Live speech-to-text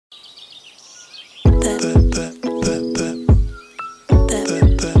Welcome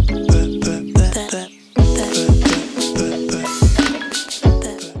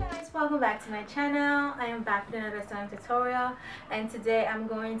back to my channel. I am back with another sewing tutorial, and today I'm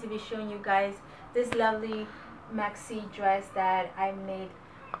going to be showing you guys this lovely maxi dress that I made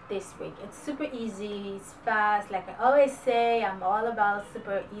this week. It's super easy, it's fast. Like I always say, I'm all about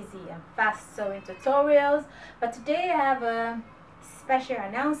super easy and fast sewing tutorials, but today I have a special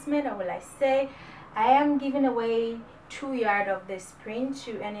announcement, or will I say, I am giving away 2 yards of this print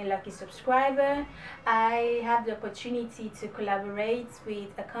to any lucky subscriber. I have the opportunity to collaborate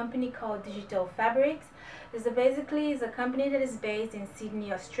with a company called Digital Fabrics. It's a company that is based in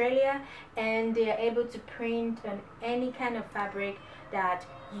Sydney, Australia, and they are able to print on any kind of fabric that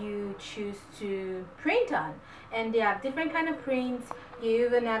you choose to print on. And they have different kind of prints. You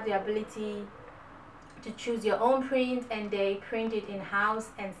even have the ability to choose your own print, and they print it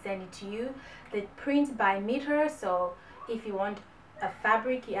in-house and send it to you. They print by meter, so if you want a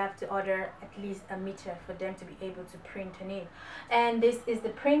fabric, you have to order at least a meter for them to be able to print on it. And this is the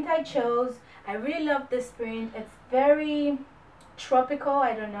print I chose. I really love this print. It's very tropical.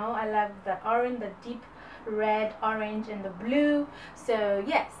 I don't know, I love the orange, the deep red, orange, and the blue. So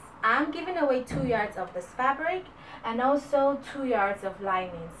yes, I'm giving away 2 yards of this fabric and also 2 yards of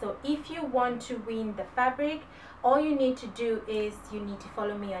lining. So if you want to win the fabric, all you need to do is you need to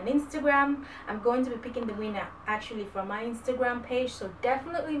follow me on Instagram. I'm going to be picking the winner actually from my Instagram page, so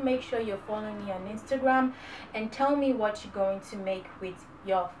definitely make sure you're following me on Instagram and tell me what you're going to make with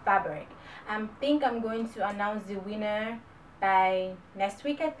your fabric. I think I'm going to announce the winner by next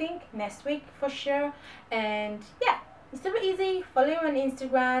week. I think next week for sure. And yeah, it's super easy. Follow me on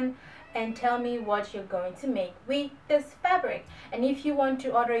Instagram and tell me what you're going to make with this fabric. And if you want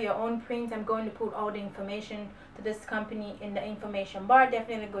to order your own print, I'm going to put all the information to this company in the information bar.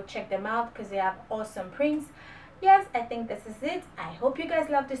 Definitely go check them out because they have awesome prints. Yes, I think this is it. I hope you guys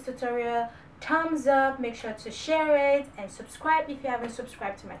love this tutorial. Thumbs up, make sure to share it, and subscribe if you haven't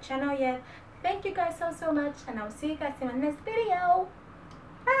subscribed to my channel yet. Thank you guys so much, and I'll see you guys in my next video.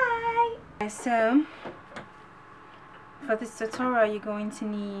 Bye. So for this tutorial, you're going to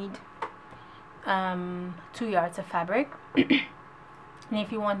need 2 yards of fabric. And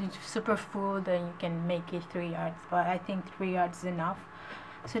if you want it super full, then you can make it 3 yards, but I think 3 yards is enough.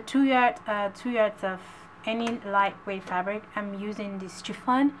 So 2 yards of any lightweight fabric. I'm using this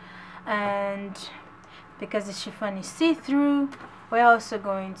chiffon, and because the chiffon is see-through, we're also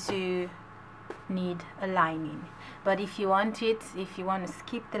going to need a lining. But if you want to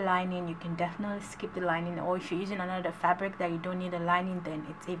skip the lining, you can definitely skip the lining, or if you're using another fabric that you don't need a lining, then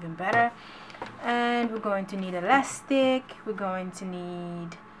it's even better. And we're going to need elastic, we're going to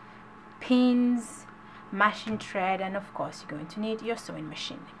need pins, mashing thread, and of course you're going to need your sewing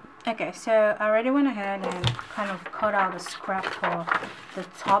machine. Okay, so I already went ahead and kind of cut out a scrap for the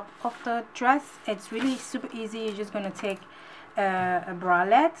top of the dress. It's really super easy. You're just going to take a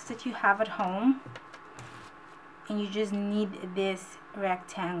bralette that you have at home, and you just need this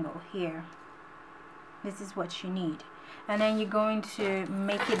rectangle here. This is what you need, and then you're going to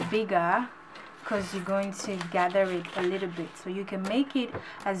make it bigger because you're going to gather it a little bit, so you can make it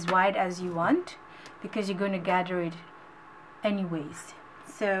as wide as you want because you're going to gather it anyways.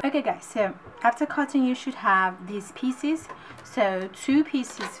 So okay guys, so after cutting you should have these pieces. So 2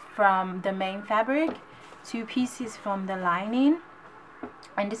 pieces from the main fabric, 2 pieces from the lining,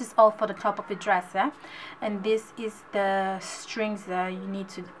 and this is all for the top of the dress, yeah? And this is the strings that you need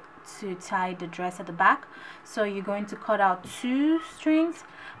to tie the dress at the back. So you're going to cut out 2 strings.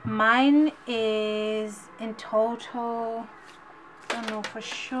 Mine is in total, I don't know for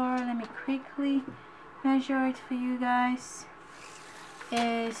sure, let me quickly measure it for you guys,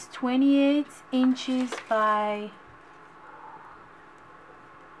 is 28 inches by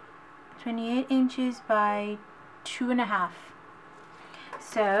 2.5.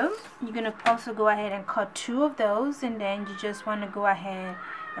 So you're gonna also go ahead and cut 2 of those, and then you just want to go ahead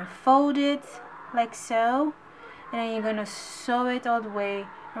and fold it like so, and then you're gonna sew it all the way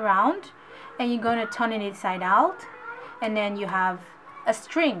around, and you're gonna turn it inside out, and then you have a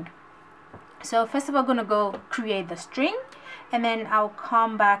string. So first of all, I'm gonna go create the string, and then I'll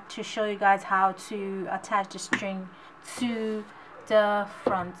come back to show you guys how to attach the string to the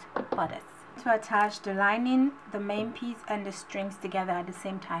front bodice. To attach the lining, the main piece, and the strings together at the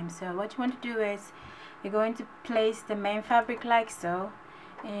same time. So what you want to do is you're going to place the main fabric like so,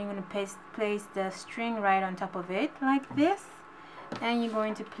 and you're going to place the string right on top of it like this, and you're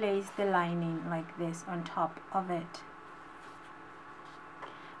going to place the lining like this on top of it.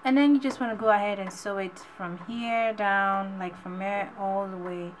 And then you just want to go ahead and sew it from here down, like from here all the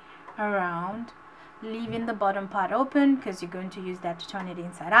way around leaving the bottom part open because you're going to use that to turn it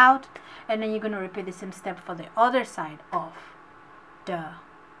inside out, and then you're going to repeat the same step for the other side of the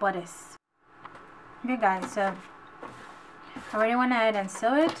bodice. Okay guys, so I already went ahead and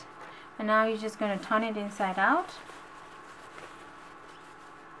sew it, and now you're just going to turn it inside out,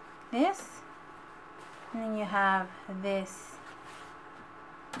 this, and then you have this,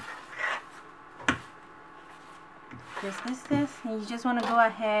 and you just want to go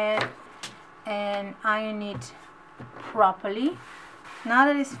ahead and iron it properly. Now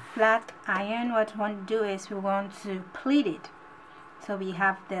that it's flat iron, what we want to do is we want to pleat it, so we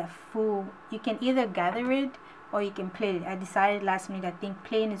have the full, you can either gather it or you can plait it. I decided last minute I think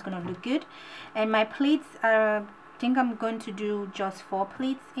plain is going to look good, and my pleats are, I think I'm going to do just 4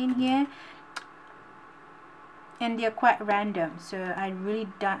 pleats in here, and they're quite random, so I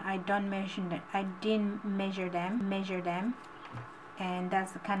didn't measure them, and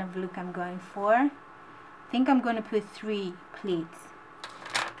that's the kind of look I'm going for. I think I'm going to put 3 pleats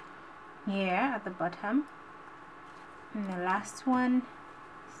here at the bottom, and the last one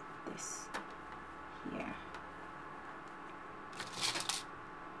is this here.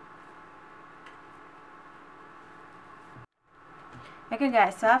 Okay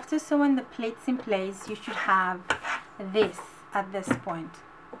guys, so after sewing the pleats in place, you should have this at this point.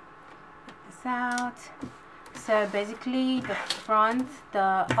 Get this out. So basically the front,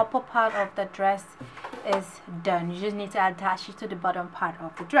 the upper part of the dress is done. You just need to attach it to the bottom part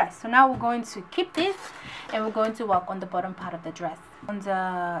of the dress. So now we're going to keep this and we're going to work on the bottom part of the dress. On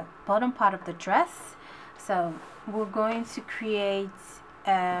the bottom part of the dress, so we're going to create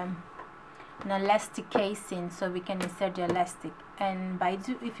an elastic casing so we can insert the elastic, and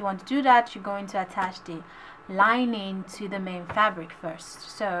if you want to do that, you're going to attach the lining to the main fabric first.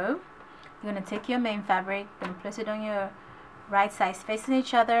 So you're going to take your main fabric and place it on your right sides facing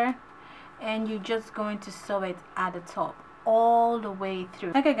each other, and you're just going to sew it at the top all the way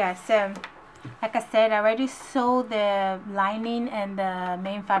through. Okay guys, so like I said, I already sewed the lining and the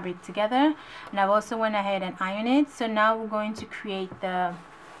main fabric together, and I've also went ahead and ironed it. So now we're going to create the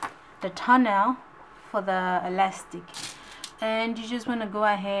tunnel for the elastic, and you just want to go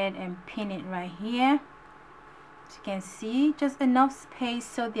ahead and pin it right here. As you can see, just enough space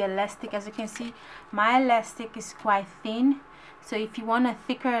so the elastic, as you can see, my elastic is quite thin, so if you want a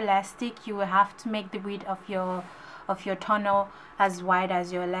thicker elastic, you will have to make the width of your tunnel as wide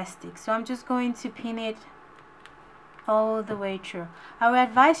as your elastic. So I'm just going to pin it all the way through. I would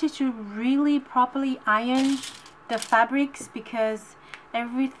advise you to really properly iron the fabrics, because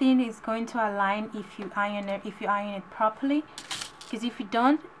everything is going to align if you iron it properly, because if you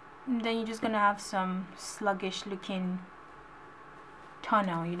don't, then you're just gonna have some sluggish looking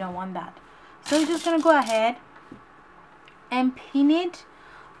tunnel. You don't want that. So you're just gonna go ahead and pin it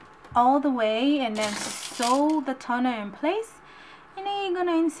all the way, and then sew the tunnel in place, and then you're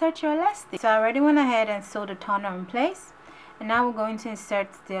gonna insert your elastic. So I already went ahead and sewed the tunnel in place, and now we're going to insert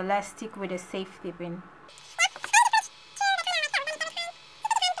the elastic with a safety pin.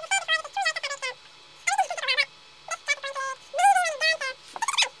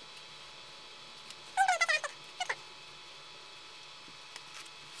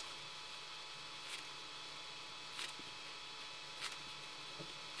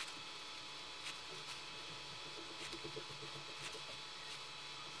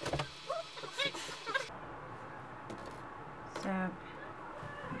 So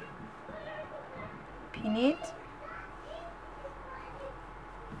pin it.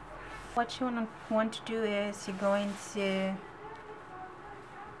 What you want to do is you're going to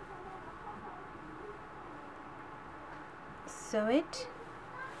sew it,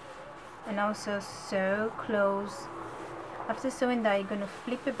 and also sew close. After sewing that, you're going to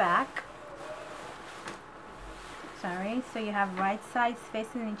flip it back. Sorry, so you have right sides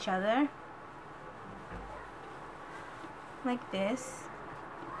facing each other like this.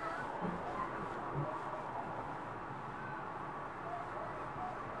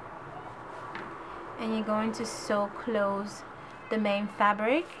 And you're going to sew close the main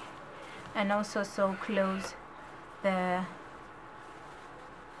fabric, and also sew close the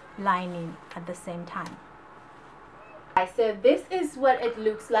lining at the same time. So this is what it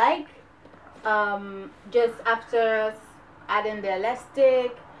looks like just after adding the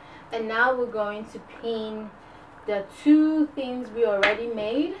elastic. And now we're going to pin the 2 things we already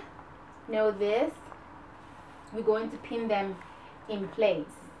made. Know this, we're going to pin them in place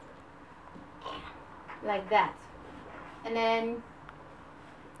like that, and then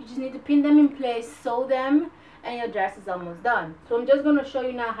you just need to pin them in place, sew them, and your dress is almost done. So I'm just going to show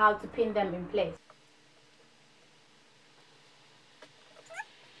you now how to pin them in place.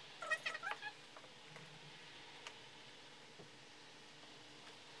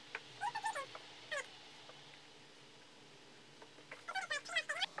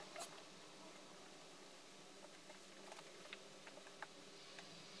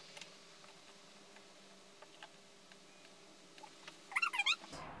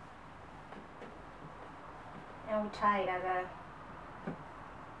 tight at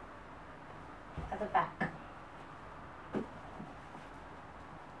the back.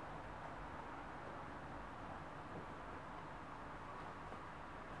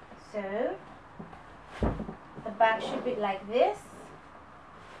 So the back should be like this,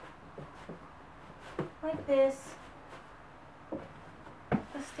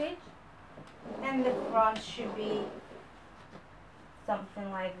 the stitch, and the front should be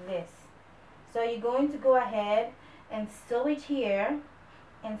something like this. So you're going to go ahead and sew it here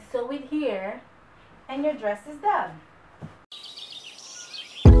and sew it here, and your dress is done.